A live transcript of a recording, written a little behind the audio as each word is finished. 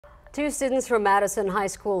Two students from Madison High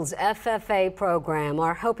School's FFA program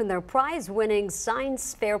are hoping their prize-winning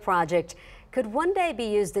science fair project could one day be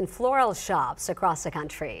used in floral shops across the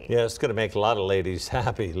country. Yeah, it's going to make a lot of ladies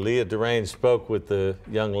happy. Leah Durain spoke with the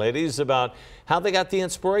young ladies about how they got the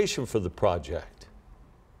inspiration for the project.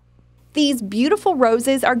 These beautiful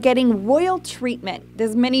roses are getting royal treatment.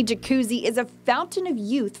 This mini jacuzzi is a fountain of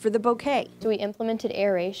youth for the bouquet. So we implemented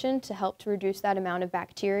aeration to help to reduce that amount of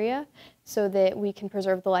bacteria so that we can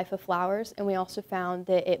preserve the life of flowers, and we also found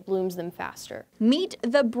that it blooms them faster. Meet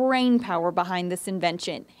the brain power behind this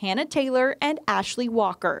invention, Hannah Taylor and Ashley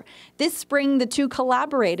Walker. This spring, the two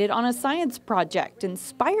collaborated on a science project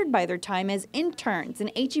inspired by their time as interns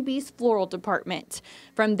in HEB's floral department.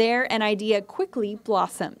 From there, an idea quickly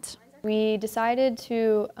blossomed. We decided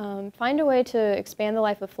to find a way to expand the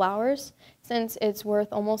life of flowers since it's worth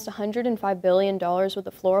almost $105 billion with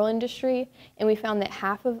the floral industry, and we found that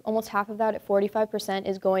almost half of that at 45%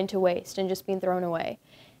 is going to waste and just being thrown away.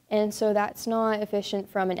 And so that's not efficient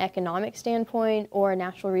from an economic standpoint or a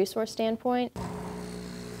natural resource standpoint.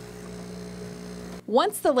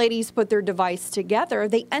 Once the ladies put their device together,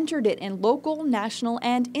 they entered it in local, national,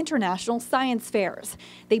 and international science fairs.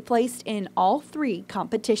 They placed in all 3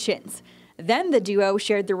 competitions. Then the duo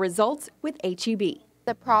shared the results with HEB.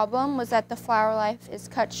 The problem was that the flower life is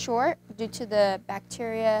cut short due to the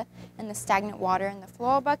bacteria and the stagnant water in the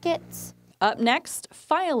floral buckets. Up next,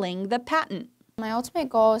 filing the patent. My ultimate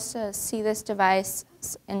goal is to see this device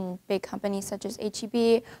in big companies such as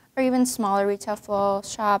HEB or even smaller retail floral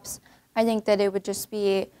shops. I think that it would just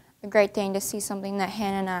be a great thing to see something that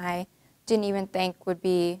Hannah and I didn't even think would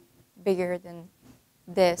be bigger than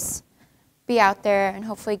this be out there, and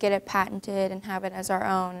hopefully get it patented and have it as our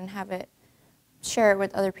own and share it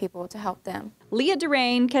with other people to help them. Leah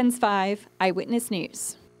Durain, KENS 5 Eyewitness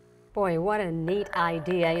News. Boy, what a neat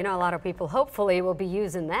idea. You know, a lot of people hopefully will be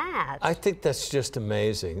using that. I think that's just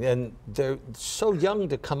amazing. And they're so young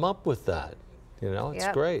to come up with that. You know, it's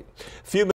great.